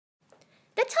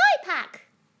the toy pack.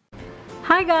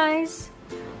 Hi guys!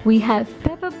 We have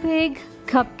Peppa Pig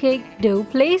Cupcake Dough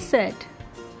Playset.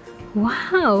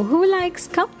 Wow, who likes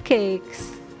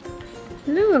cupcakes?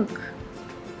 Look!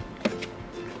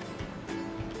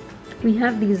 We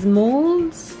have these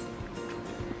molds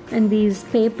and these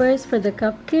papers for the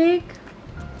cupcake.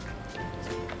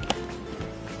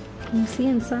 Can you see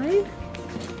inside?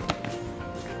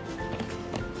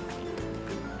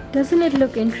 Doesn't it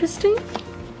look interesting?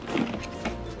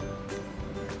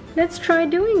 Let's try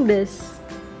doing this.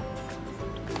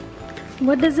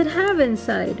 What does it have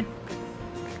inside?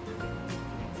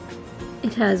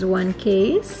 It has one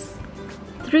case,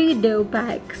 3 dough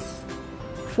packs,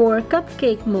 4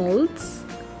 cupcake molds,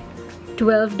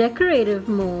 12 decorative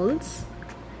molds,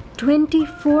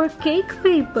 24 cake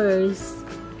papers,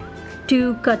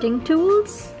 2 cutting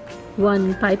tools,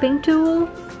 1 piping tool,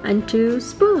 and 2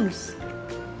 spoons.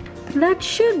 That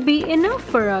should be enough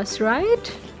for us,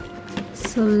 right?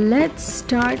 So let's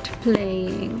start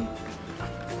playing.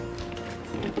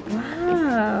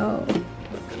 Wow!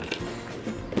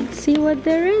 Let's see what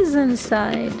there is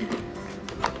inside.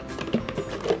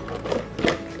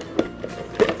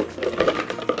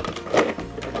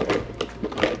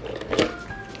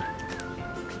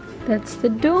 That's the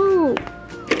dough.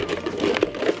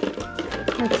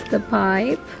 That's the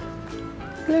pipe.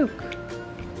 Look,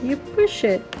 you push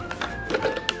it.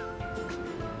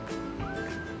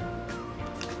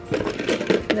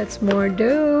 That's more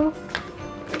dough.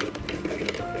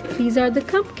 These are the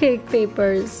cupcake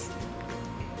papers.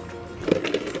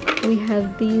 We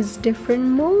have these different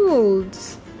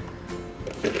molds.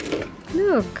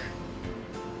 Look.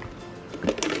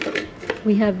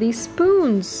 We have these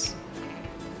spoons.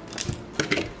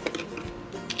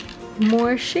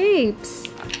 More shapes.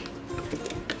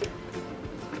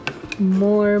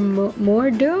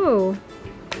 More dough.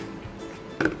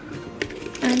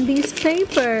 And these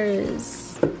papers.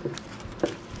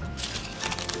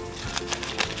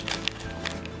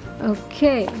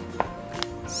 Okay,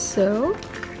 so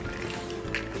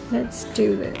let's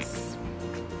do this.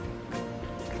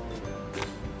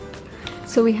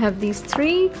 So we have these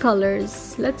 3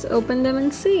 colors. Let's open them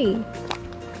and see.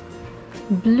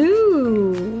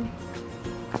 Blue,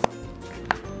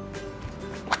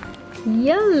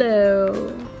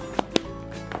 yellow,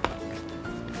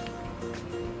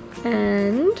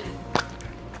 and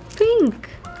pink.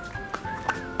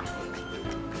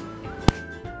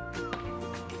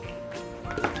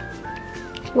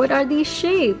 What are these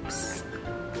shapes?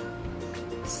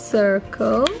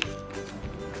 Circle,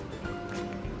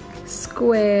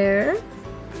 square,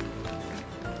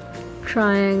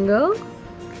 triangle,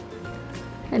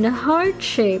 and a heart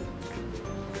shape.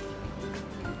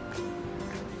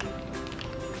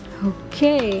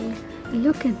 Okay,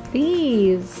 look at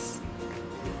these.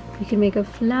 You can make a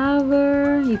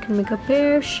flower, you can make a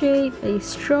pear shape, a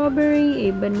strawberry,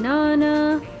 a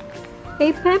banana,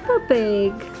 a Peppa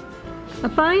Pig, a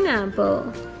pineapple.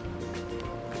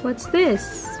 What's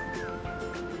this?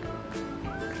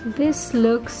 This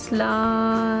looks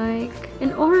like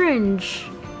an orange,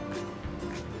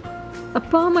 a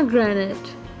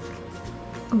pomegranate,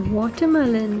 a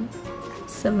watermelon,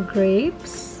 some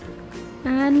grapes,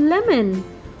 and lemon.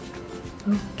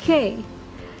 Okay,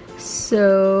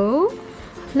 so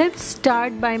let's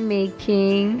start by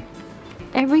making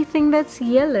everything that's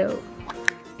yellow.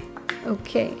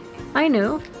 Okay, I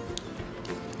know.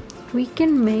 We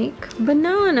can make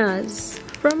bananas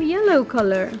from yellow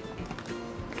color.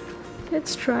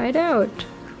 Let's try it out.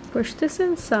 Push this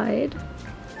inside.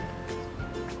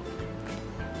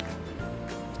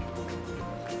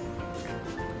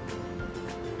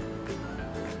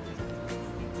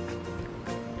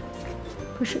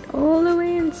 Push it all the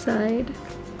way inside.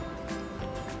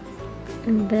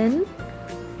 And then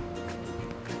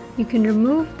you can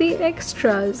remove the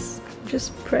extras.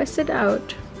 Just press it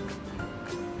out.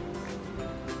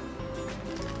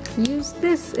 Use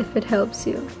this if it helps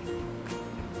you.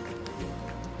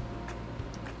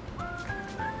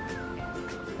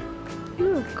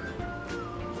 Look.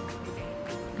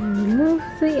 And remove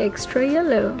the extra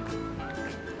yellow.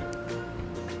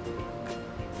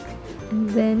 And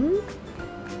then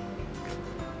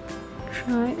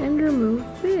try and remove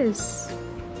this.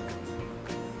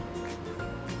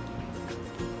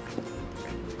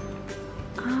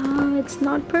 Ah, it's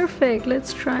not perfect.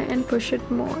 Let's try and push it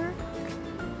more.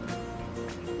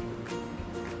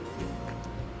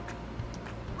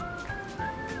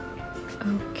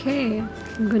 Okay,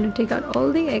 I'm gonna take out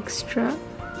all the extra.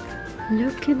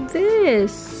 Look at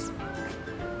this.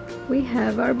 We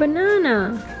have our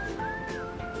banana.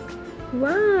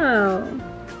 Wow.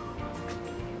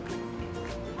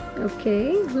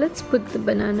 Okay, let's put the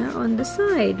banana on the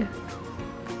side.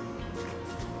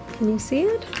 Can you see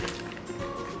it?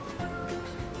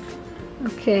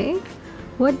 Okay,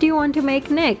 what do you want to make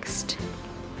next?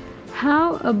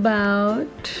 How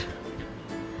about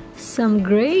some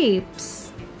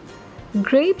grapes?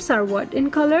 Grapes are what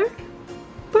in color?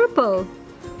 Purple.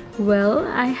 Well,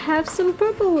 I have some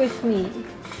purple with me.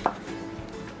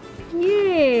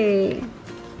 Yay!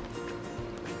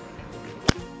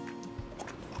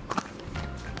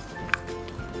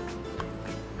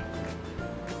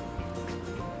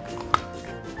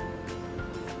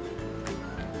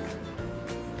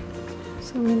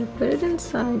 So I'm going to put it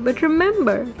inside, but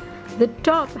remember, the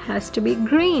top has to be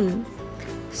green.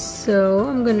 So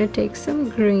I'm going to take some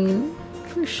green,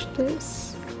 push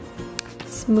this,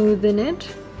 smoothen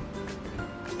it.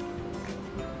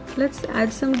 Let's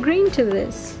add some green to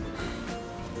this.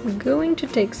 I'm going to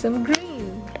take some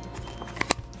green,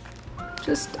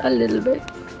 just a little bit.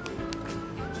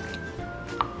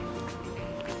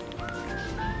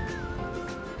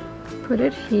 Put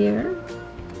it here.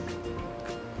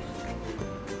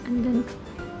 And then,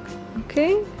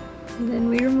 okay, and then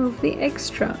we remove the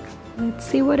extra. Let's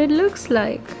see what it looks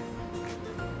like.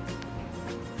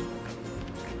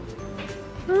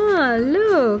 Ah,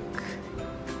 look!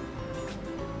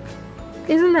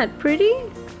 Isn't that pretty?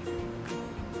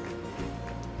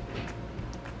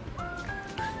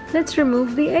 Let's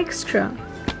remove the extra.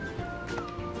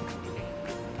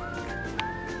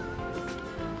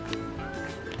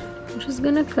 I'm just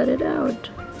gonna cut it out.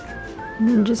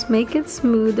 And just make it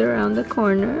smooth around the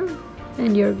corner,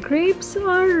 and your grapes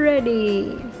are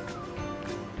ready.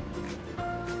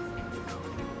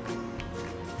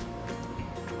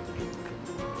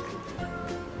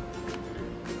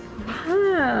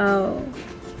 Wow!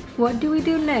 What do we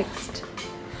do next?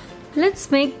 Let's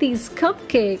make these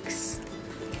cupcakes.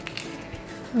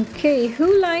 Okay,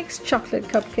 who likes chocolate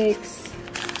cupcakes?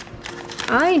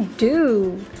 I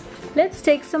do. Let's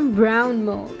take some brown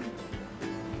mold.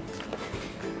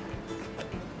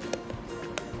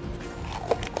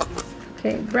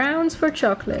 Okay, browns for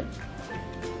chocolate.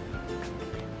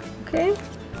 Okay,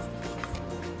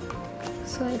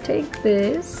 so I take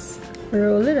this,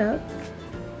 roll it up,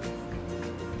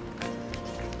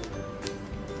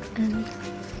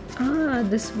 and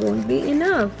this won't be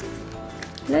enough.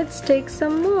 Let's take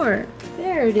some more.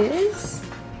 There it is.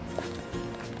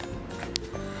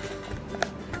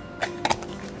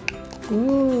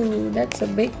 Ooh, that's a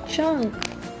big chunk.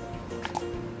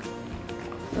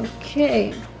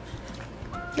 Okay.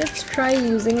 Let's try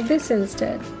using this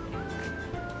instead.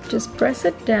 Just press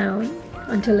it down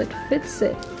until it fits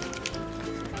it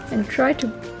and try to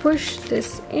push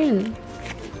this in.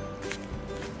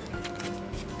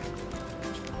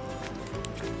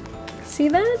 See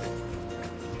that?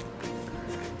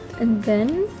 And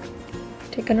then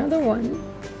take another one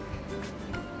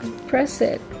and press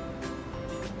it.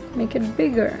 Make it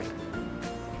bigger.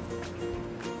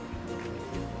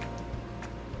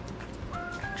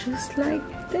 Just like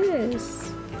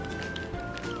this.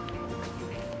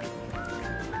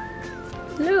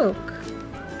 Look.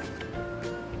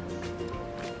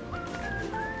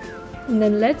 And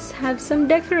then let's have some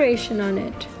decoration on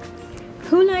it.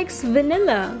 Who likes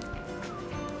vanilla?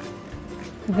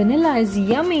 Vanilla is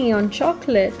yummy on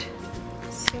chocolate.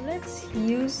 So let's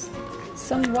use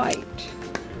some white.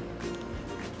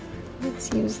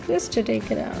 Let's use this to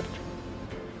take it out.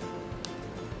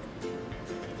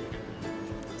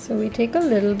 So we take a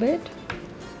little bit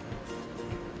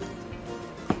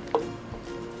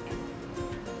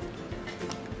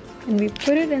and we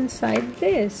put it inside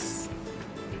this.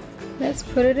 Let's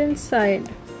put it inside.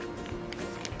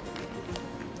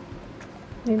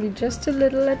 Maybe just a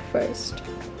little at first.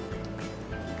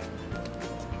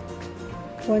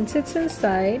 Once it's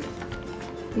inside,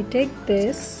 you take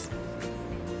this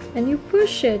and you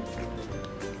push it.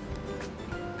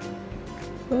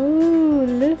 Oh,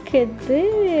 look at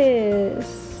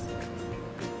this.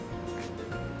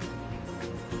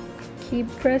 Keep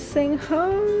pressing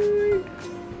hard.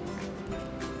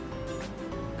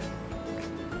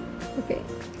 Okay,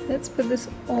 let's put this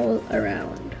all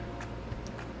around.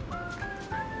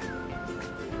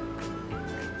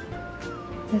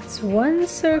 That's one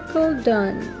circle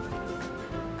done.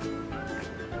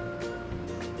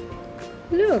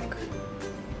 Look.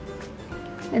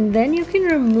 And then you can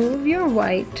remove your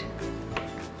white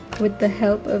with the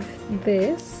help of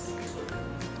this.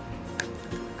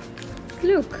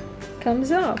 Look,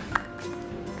 comes off.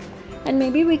 And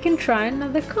maybe we can try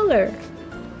another color.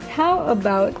 How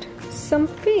about some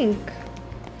pink?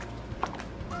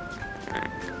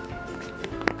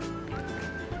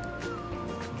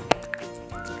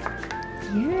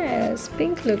 Yes,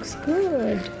 pink looks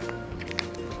good.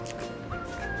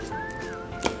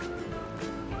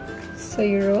 So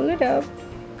you roll it up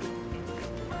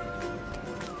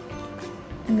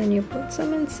and then you put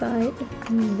some inside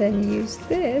and then use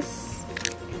this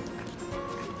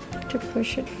to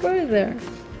push it further.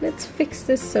 Let's fix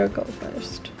this circle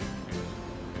first.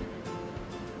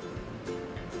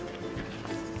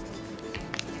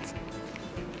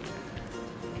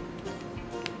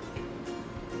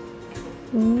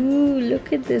 Ooh,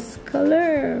 look at this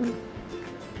color.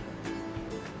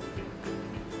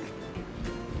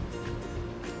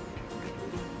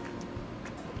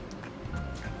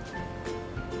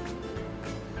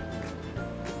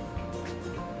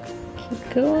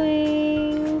 Keep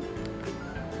going.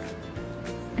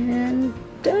 And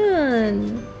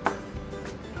done.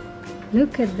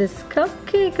 Look at this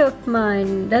cupcake of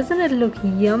mine. Doesn't it look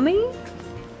yummy?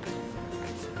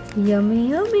 Yummy,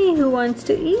 yummy. Who wants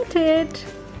to eat it?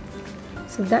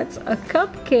 So that's a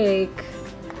cupcake.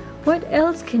 What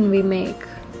else can we make?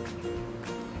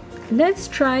 Let's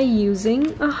try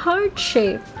using a heart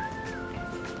shape.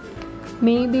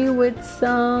 Maybe with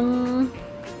some...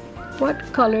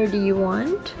 What color do you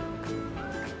want?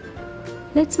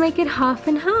 Let's make it half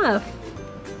and half.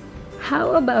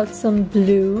 How about some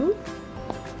blue?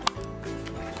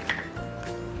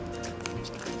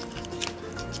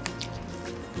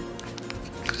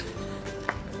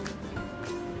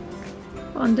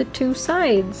 On the two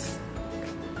sides.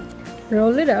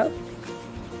 Roll it up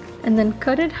and then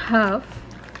cut it half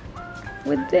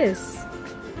with this.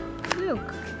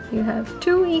 Look, you have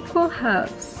two equal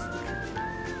halves.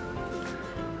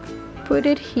 Put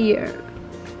it here.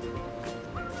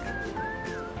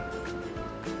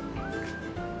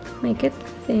 Make it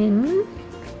thin.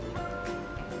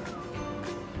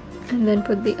 And then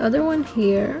put the other one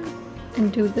here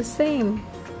and do the same.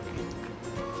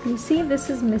 You see this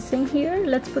is missing here?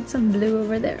 Let's put some blue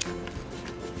over there.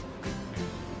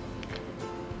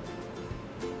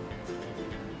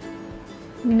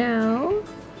 Now,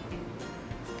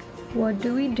 what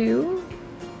do?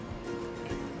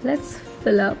 Let's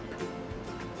fill up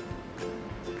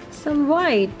some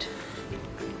white.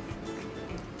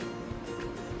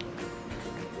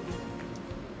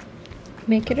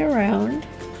 Make it around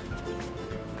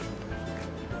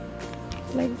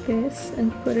like this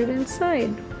and put it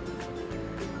inside.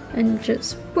 And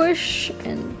just push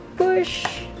and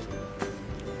push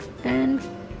and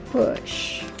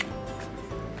push.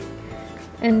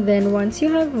 And then once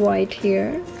you have white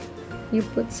here, you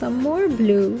put some more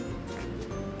blue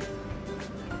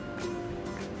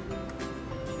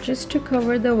just to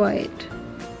cover the white.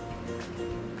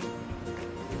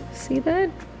 See that?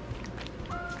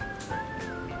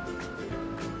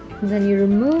 And then you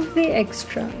remove the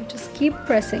extra. Just keep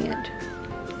pressing it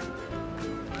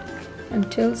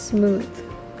until smooth.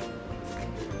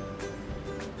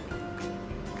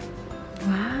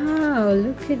 Wow,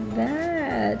 look at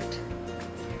that.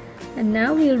 And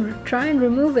now we'll try and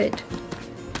remove it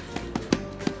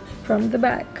from the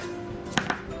back.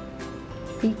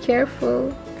 Be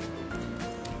careful.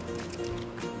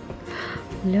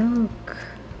 Look.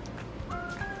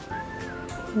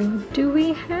 What do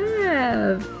we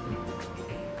have?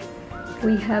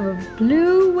 We have a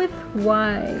blue with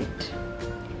white.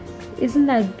 Isn't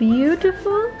that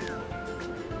beautiful?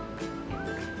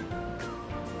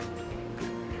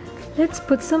 Let's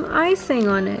put some icing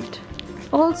on it.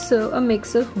 Also a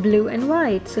mix of blue and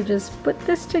white. So just put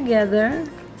this together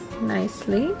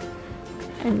nicely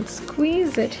and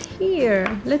squeeze it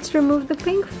here. Let's remove the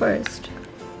pink first.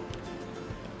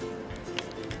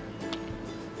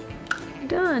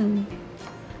 Done.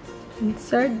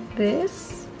 Insert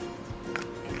this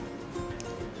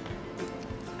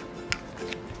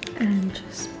and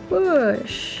just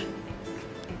push.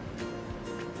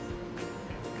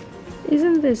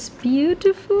 Isn't this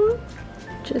beautiful?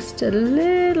 Just a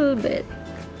little bit.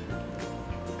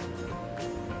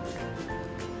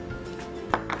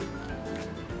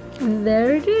 And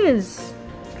there it is.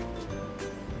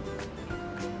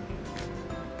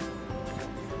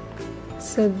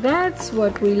 So that's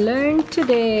what we learned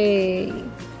today.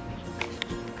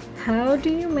 How do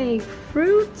you make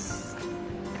fruits,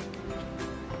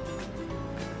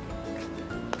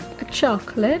 a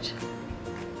chocolate,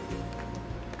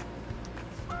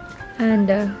 and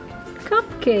a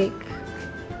cupcake?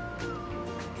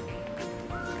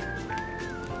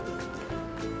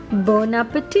 Bon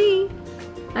appetit!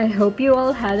 I hope you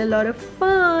all had a lot of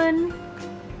fun.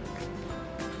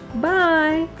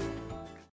 Bye!